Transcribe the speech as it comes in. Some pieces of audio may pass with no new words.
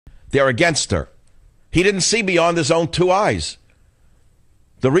They're against her. He didn't see beyond his own two eyes.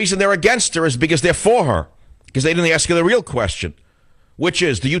 The reason they're against her is because they're for her, because they didn't ask her the real question, which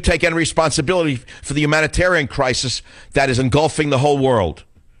is, do you take any responsibility for the humanitarian crisis that is engulfing the whole world?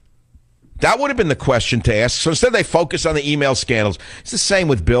 That would have been the question to ask. So instead they focus on the email scandals. It's the same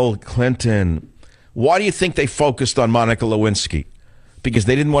with Bill Clinton. Why do you think they focused on Monica Lewinsky? Because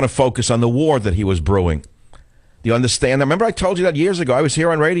they didn't want to focus on the war that he was brewing. Do you understand? Remember I told you that years ago. I was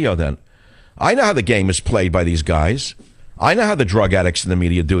here on radio then. I know how the game is played by these guys. I know how the drug addicts in the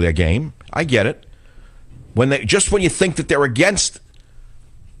media do their game. I get it. When you think that they're against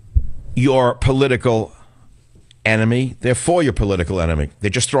your political enemy, they're for your political enemy. They're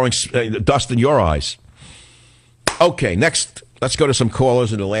just throwing dust in your eyes. Okay, next, let's go to some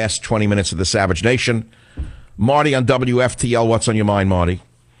callers in the last 20 minutes of the Savage Nation. Marty on WFTL, what's on your mind, Marty?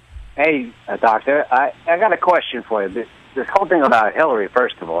 Hey, Doctor, I got a question for you. This whole thing about Hillary,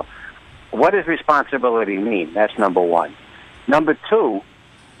 first of all, what does responsibility mean? That's number one. Number two,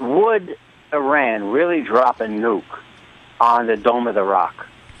 would Iran really drop a nuke on the Dome of the Rock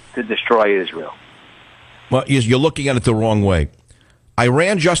to destroy Israel? Well, you're looking at it the wrong way.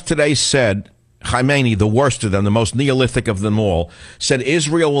 Iran just today said, Khamenei, the worst of them, the most Neolithic of them all, said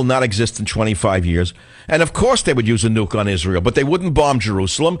Israel will not exist in 25 years. And of course they would use a nuke on Israel, but they wouldn't bomb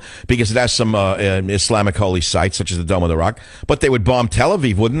Jerusalem because it has some Islamic holy sites, such as the Dome of the Rock. But they would bomb Tel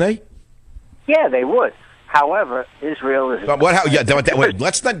Aviv, wouldn't they? Yeah, they would. However, Israel is...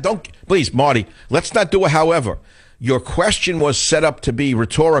 Please, Marty, let's not do a however. Your question was set up to be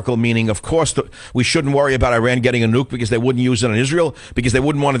rhetorical, meaning, of course, we shouldn't worry about Iran getting a nuke because they wouldn't use it on Israel, because they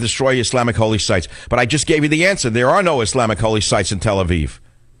wouldn't want to destroy Islamic holy sites. But I just gave you the answer. There are no Islamic holy sites in Tel Aviv.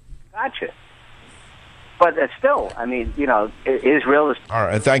 Gotcha. But still, I mean, Israel is... All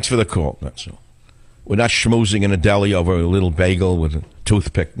right, thanks for the call. That's all. We're not schmoozing in a deli over a little bagel with a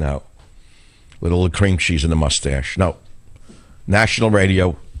toothpick now, with a little cream cheese and a mustache. No. National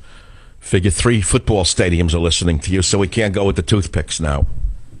radio. Figure 3 football stadiums are listening to you, so we can't go with the toothpicks now,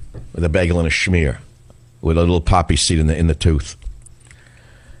 with a bagel and a schmear, with a little poppy seed in the tooth.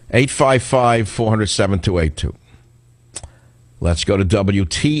 855-400-7282. Let's go to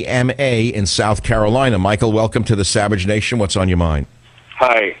WTMA in South Carolina. Michael, welcome to the Savage Nation. What's on your mind?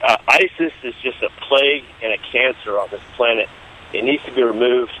 Hi. ISIS is just a plague and a cancer on this planet. It needs to be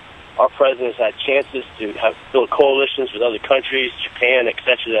removed. Our president's had chances to build coalitions with other countries, Japan,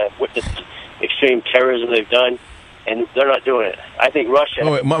 etc., that have witnessed extreme terrorism they've done, and they're not doing it. I think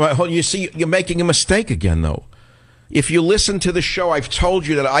Russia... You see, you're making a mistake again, though. If you listen to the show, I've told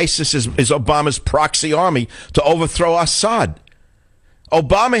you that ISIS is Obama's proxy army to overthrow Assad.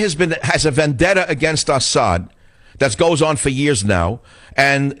 Obama has a vendetta against Assad that goes on for years now.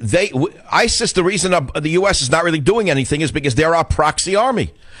 And ISIS, the reason the U.S. is not really doing anything is because they're our proxy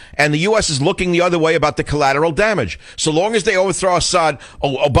army. And the U.S. is looking the other way about the collateral damage. So long as they overthrow Assad,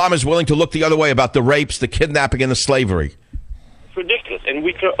 Obama's willing to look the other way about the rapes, the kidnapping, and the slavery. It's ridiculous. And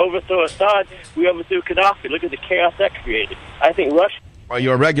we could overthrow Assad. We overthrew Gaddafi. Look at the chaos that created. I think Russia... Well,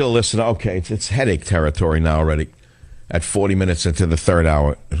 you're a regular listener. Okay, it's headache territory now already at 40 minutes into the third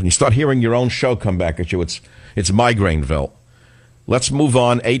hour. When you start hearing your own show come back at you, it's Migraineville. Let's move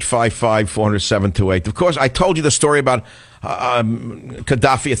on. 855-400-7282. Of course, I told you the story about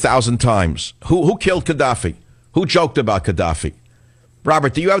Gaddafi 1,000 times. Who killed Gaddafi? Who joked about Gaddafi?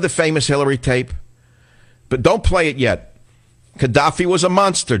 Robert, do you have the famous Hillary tape? But don't play it yet. Gaddafi was a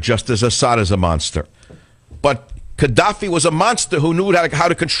monster, just as Assad is a monster. But Gaddafi was a monster who knew how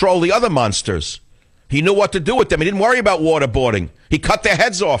to control the other monsters. He knew what to do with them. He didn't worry about waterboarding. He cut their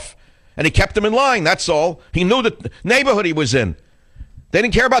heads off, and he kept them in line, that's all. He knew the neighborhood he was in. They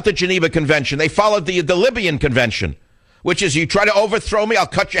didn't care about the Geneva Convention. They followed the Libyan Convention, which is you try to overthrow me, I'll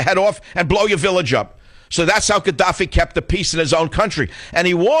cut your head off and blow your village up. So that's how Gaddafi kept the peace in his own country. And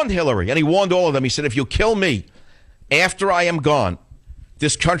he warned Hillary, and he warned all of them. He said, if you kill me after I am gone,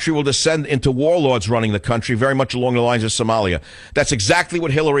 this country will descend into warlords running the country, very much along the lines of Somalia. That's exactly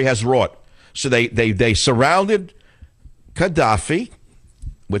what Hillary has wrought. So they surrounded Gaddafi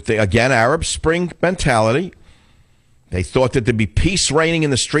with the, again, Arab Spring mentality. They thought that there'd be peace reigning in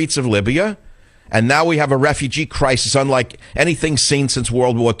the streets of Libya. And now we have a refugee crisis unlike anything seen since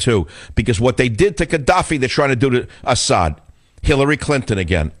World War II. Because what they did to Gaddafi, they're trying to do to Assad. Hillary Clinton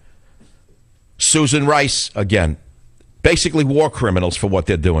again. Susan Rice again. Basically war criminals for what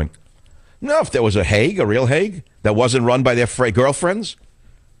they're doing. No, if there was a Hague, a real Hague, that wasn't run by their girlfriends,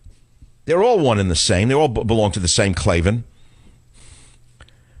 they're all one and the same. They all belong to the same Klavan.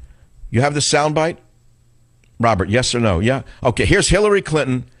 You have the soundbite? Robert, yes or no? Yeah? Okay, here's Hillary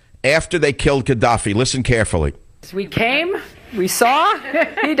Clinton after they killed Gaddafi. Listen carefully. We came We saw.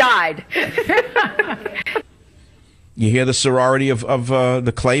 He died. You hear the sorority of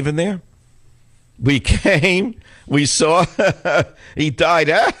the clave in there? We came, we saw, he died.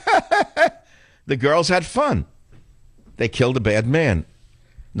 The girls had fun. They killed a bad man,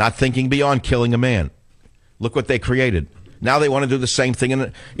 not thinking beyond killing a man. Look what they created. Now they want to do the same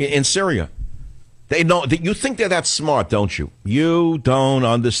thing in Syria. They know. You think they're that smart, don't you? You don't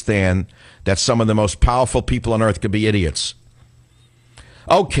understand that some of the most powerful people on earth could be idiots.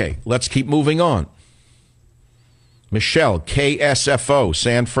 Okay, let's keep moving on. Michelle, KSFO,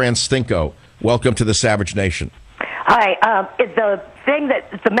 San Francisco. Welcome to the Savage Nation. Hi.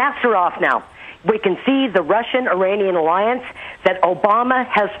 The masks are off now. We can see the Russian-Iranian alliance that Obama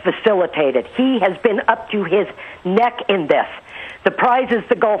has facilitated. He has been up to his neck in this. The prize is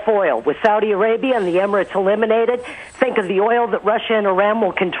the Gulf oil. With Saudi Arabia and the Emirates eliminated, think of the oil that Russia and Iran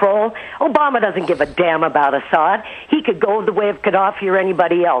will control. Obama doesn't give a damn about Assad. He could go the way of Gaddafi or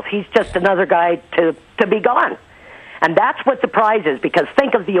anybody else. He's just another guy to be gone. And that's what the prize is, because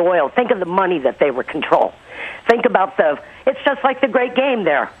think of the oil. Think of the money that they would control. Think about it's just like the great game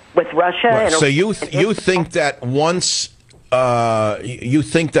there with Russia. Right. And so you think that once, you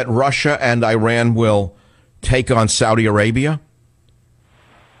think that Russia and Iran will take on Saudi Arabia?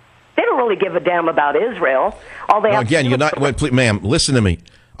 They don't really give a damn about Israel. All they have again, you're not, wait, please, ma'am, listen to me.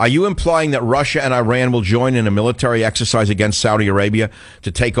 Are you implying that Russia and Iran will join in a military exercise against Saudi Arabia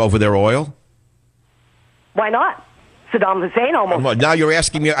to take over their oil? Why not? Saddam Hussein almost. Well, now you're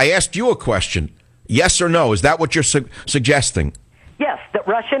asking me. I asked you a question. Yes or no? Is that what you're suggesting? Yes, that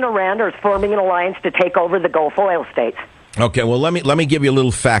Russia and Iran are forming an alliance to take over the Gulf oil states. Okay, well, let me give you a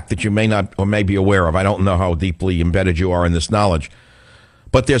little fact that you may not or may be aware of. I don't know how deeply embedded you are in this knowledge.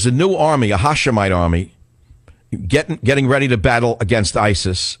 But there's a new army, a Hashemite army, getting ready to battle against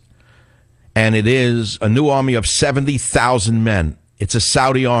ISIS. And it is a new army of 70,000 men. It's a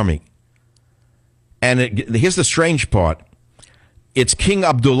Saudi army. And here's the strange part. It's King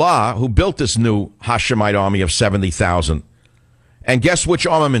Abdullah who built this new Hashemite army of 70,000. And guess which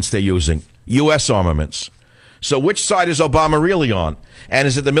armaments they're using? U.S. armaments. So which side is Obama really on? And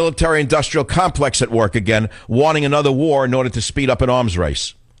is it the military-industrial complex at work again, wanting another war in order to speed up an arms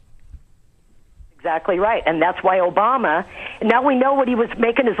race? Exactly right. And that's why Obama, now we know what he was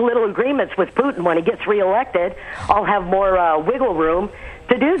making his little agreements with Putin when he gets reelected. I'll have more wiggle room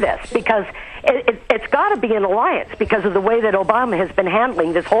to do this, because it's got to be an alliance because of the way that Obama has been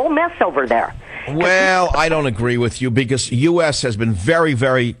handling this whole mess over there. Well, I don't agree with you, because U.S. has been very,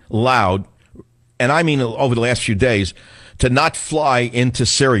 very loud, and I mean over the last few days, to not fly into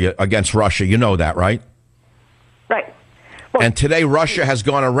Syria against Russia. You know that, right? Right. Well, and today Russia has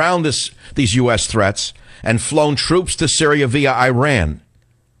gone around these U.S. threats and flown troops to Syria via Iran.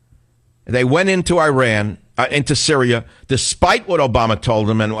 They went into into Syria, despite what Obama told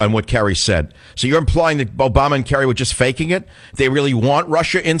them and what Kerry said. So you're implying that Obama and Kerry were just faking it? They really want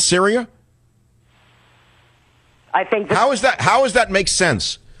Russia in Syria? I think how does that make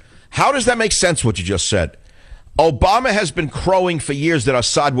sense? How does that make sense, what you just said? Obama has been crowing for years that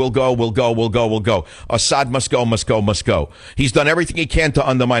Assad will go. Assad must go. He's done everything he can to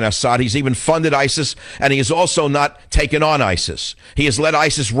undermine Assad. He's even funded ISIS, and he has also not taken on ISIS. He has let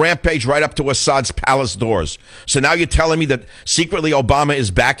ISIS rampage right up to Assad's palace doors. So now you're telling me that secretly Obama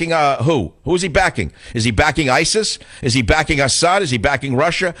is backing who? Who is he backing? Is he backing ISIS? Is he backing Assad? Is he backing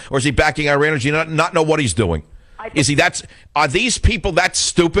Russia? Or is he backing Iran? Or does he not know what he's doing? Are these people that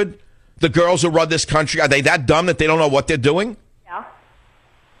stupid? The girls who run this country, are they that dumb that they don't know what they're doing?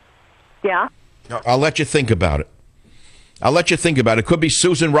 Yeah. I'll let you think about it. It could be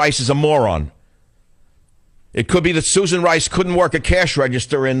Susan Rice is a moron. It could be that Susan Rice couldn't work a cash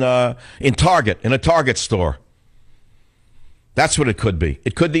register in Target, in a Target store. That's what it could be.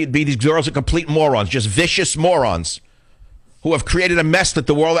 It could be these girls are complete morons, just vicious morons who have created a mess that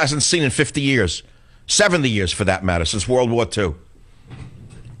the world hasn't seen in 50 years. 70 years, for that matter, since World War II.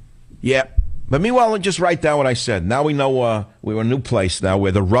 Yeah. But meanwhile, just write down what I said. Now we know we're in a new place now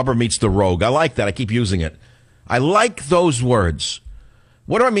where the rubber meets the rogue. I like that. I keep using it. I like those words.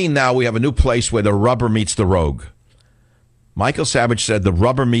 What do I mean now we have a new place where the rubber meets the rogue? Michael Savage said the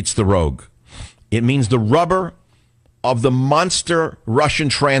rubber meets the rogue. It means the rubber of the monster Russian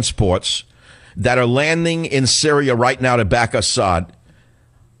transports that are landing in Syria right now to back Assad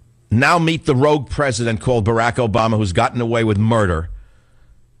now meet the rogue president called Barack Obama, who's gotten away with murder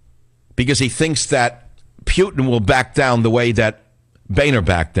because he thinks that Putin will back down the way that Boehner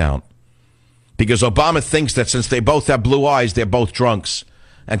backed down. Because Obama thinks that since they both have blue eyes, they're both drunks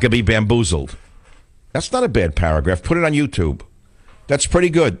and can be bamboozled. That's not a bad paragraph. Put it on YouTube. That's pretty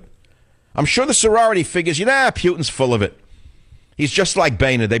good. I'm sure the sorority figures, Putin's full of it. He's just like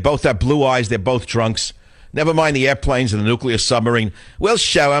Boehner. They both have blue eyes. They're both drunks. Never mind the airplanes and the nuclear submarine. We'll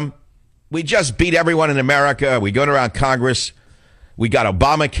show him. We just beat everyone in America. We go around Congress. We got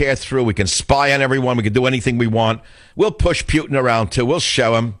Obamacare through. We can spy on everyone. We can do anything we want. We'll push Putin around, too. We'll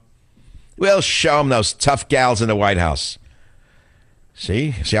show him. We'll show him those tough gals in the White House. See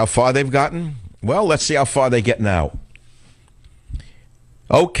how far they've gotten? Well, let's see how far they get now.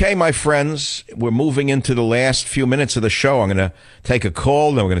 Okay, my friends, we're moving into the last few minutes of the show. I'm going to take a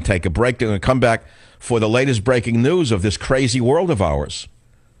call, then we're going to take a break. Then we're going to come back for the latest breaking news of this crazy world of ours.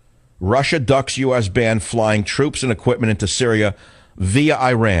 Russia ducks U.S. ban flying troops and equipment into Syria via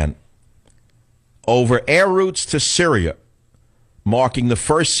Iran. Over air routes to Syria, marking the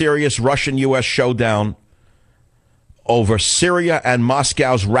first serious Russian-U.S. showdown over Syria and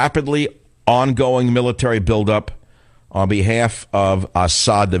Moscow's rapidly ongoing military buildup on behalf of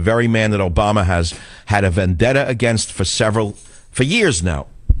Assad, the very man that Obama has had a vendetta against for years now.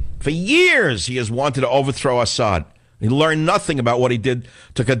 For years, he has wanted to overthrow Assad. He learned nothing about what he did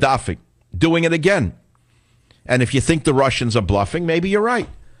to Gaddafi, doing it again. And if you think the Russians are bluffing, maybe you're right.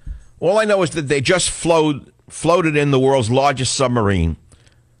 All I know is that they just floated in the world's largest submarine,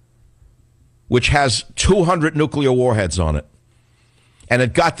 which has 200 nuclear warheads on it. And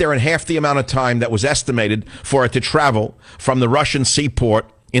it got there in half the amount of time that was estimated for it to travel from the Russian seaport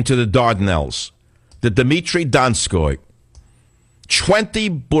into the Dardanelles. The Dmitry Donskoy. 20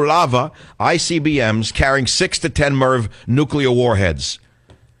 Bulava ICBMs carrying 6 to 10 MIRV nuclear warheads.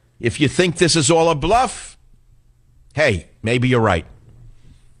 If you think this is all a bluff, hey, maybe you're right.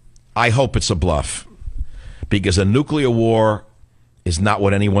 I hope it's a bluff, because a nuclear war is not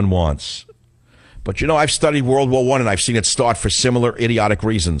what anyone wants. But, you know, I've studied World War I, and I've seen it start for similar idiotic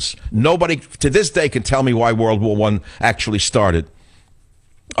reasons. Nobody to this day can tell me why World War I actually started,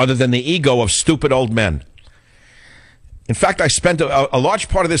 other than the ego of stupid old men. In fact, I spent a large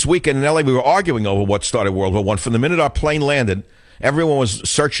part of this weekend in L.A. We were arguing over what started World War I. From the minute our plane landed, everyone was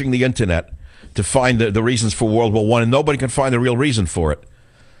searching the Internet to find the reasons for World War I, and nobody can find the real reason for it.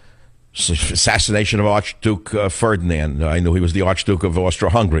 Assassination of Archduke Ferdinand. I knew he was the Archduke of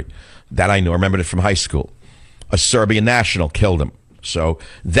Austro-Hungary. That I knew. I remembered it from high school. A Serbian national killed him. So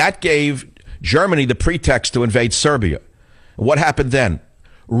that gave Germany the pretext to invade Serbia. What happened then?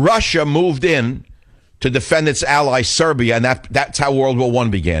 Russia moved in to defend its ally Serbia, and that's how World War I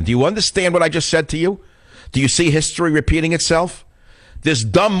began. Do you understand what I just said to you? Do you see history repeating itself? This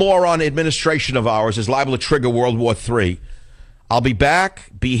dumb moron administration of ours is liable to trigger World War III. I'll be back,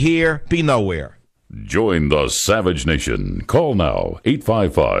 be here, be nowhere. Join the Savage Nation. Call now,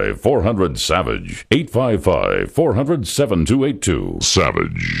 855-400-SAVAGE, 855-400-7282.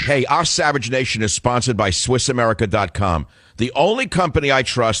 Savage. Hey, our Savage Nation is sponsored by SwissAmerica.com, the only company I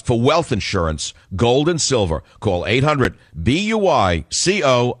trust for wealth insurance, gold and silver. Call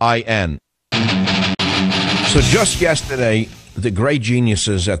 800-BUICOIN. So just yesterday, the great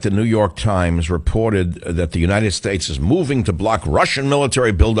geniuses at the New York Times reported that the United States is moving to block Russian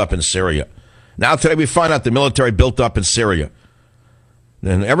military buildup in Syria. Now today we find out the military built up in Syria.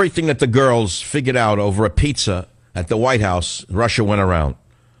 And everything that the girls figured out over a pizza at the White House, Russia went around.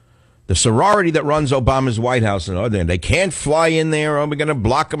 The sorority that runs Obama's White House, and they can't fly in there. We're going to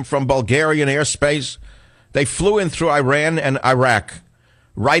block them from Bulgarian airspace. They flew in through Iran and Iraq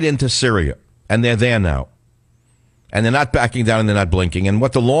right into Syria. And they're there now. And they're not backing down and they're not blinking. And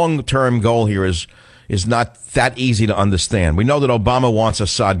what the long-term goal here is not that easy to understand. We know that Obama wants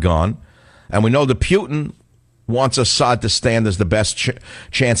Assad gone. And we know that Putin wants Assad to stand as the best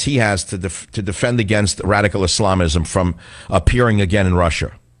chance he has to defend against radical Islamism from appearing again in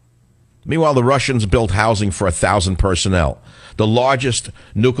Russia. Meanwhile, the Russians built housing for 1,000 personnel. The largest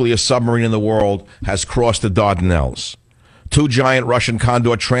nuclear submarine in the world has crossed the Dardanelles. 2 giant Russian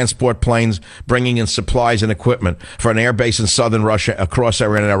Condor transport planes bringing in supplies and equipment for an airbase in southern Russia across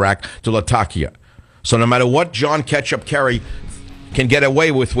Iran and Iraq to Latakia. So no matter what John Ketchup Kerry can get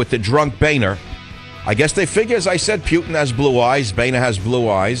away with the drunk Boehner, I guess they figure, as I said, Putin has blue eyes, Boehner has blue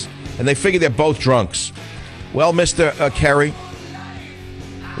eyes, and they figure they're both drunks. Well, Mr. Kerry,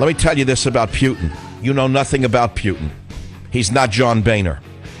 let me tell you this about Putin. You know nothing about Putin. He's not John Boehner.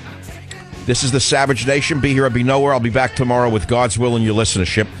 This is the Savage Nation. Be here or be nowhere. I'll be back tomorrow with God's will and your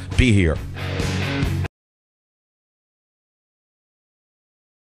listenership. Be here.